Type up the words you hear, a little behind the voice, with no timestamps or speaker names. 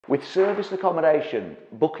With serviced accommodation,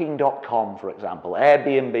 booking.com for example,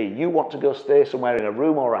 Airbnb, you want to go stay somewhere in a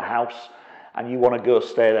room or a house and you want to go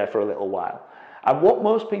stay there for a little while. And what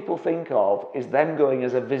most people think of is them going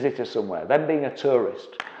as a visitor somewhere, them being a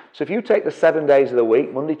tourist. So if you take the 7 days of the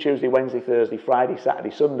week, Monday, Tuesday, Wednesday, Thursday, Friday, Saturday,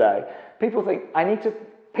 Sunday, people think, I need to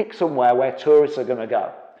pick somewhere where tourists are going to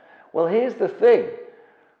go. Well, here's the thing.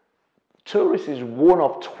 Tourists is one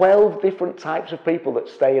of 12 different types of people that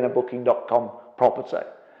stay in a booking.com property.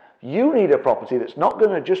 You need a property that's not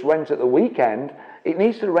going to just rent at the weekend, it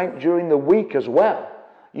needs to rent during the week as well.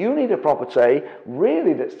 You need a property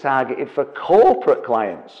really that's targeted for corporate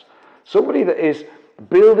clients. Somebody that is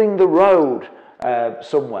building the road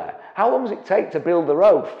somewhere. How long does it take to build the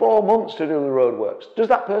road? 4 months to do the road works. Does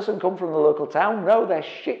that person come from the local town? No, they're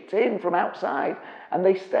shipped in from outside and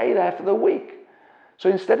they stay there for the week. So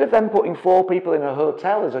instead of them putting 4 people in a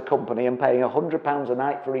hotel as a company and paying £100 a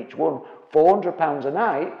night for each one, £400 a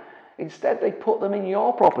night, instead they put them in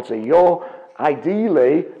your property, your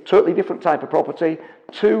ideally totally different type of property,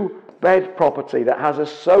 2-bed property that has a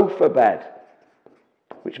sofa bed,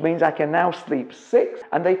 which means I can now sleep 6,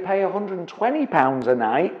 and they pay £120 a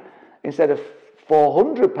night instead of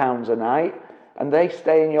 £400 a night, and they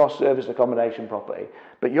stay in your serviced accommodation property.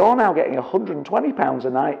 But you're now getting £120 a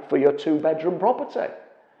night for your 2-bedroom property.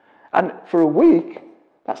 And for a week,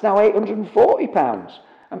 that's now £840.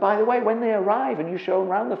 And by the way, when they arrive and you show them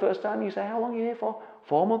around the first time, you say, how long are you here for?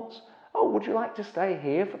 4 months. Oh, would you like to stay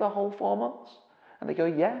here for the whole 4 months? And they go,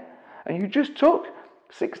 yeah. And you just took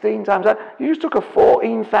 16 times that. You just took a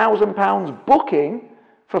 £14,000 booking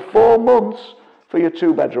for 4 months for your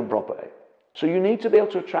 2-bedroom property. So you need to be able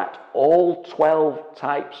to attract all 12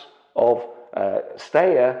 types of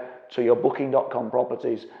stayer to your booking.com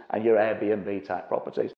properties and your Airbnb type properties.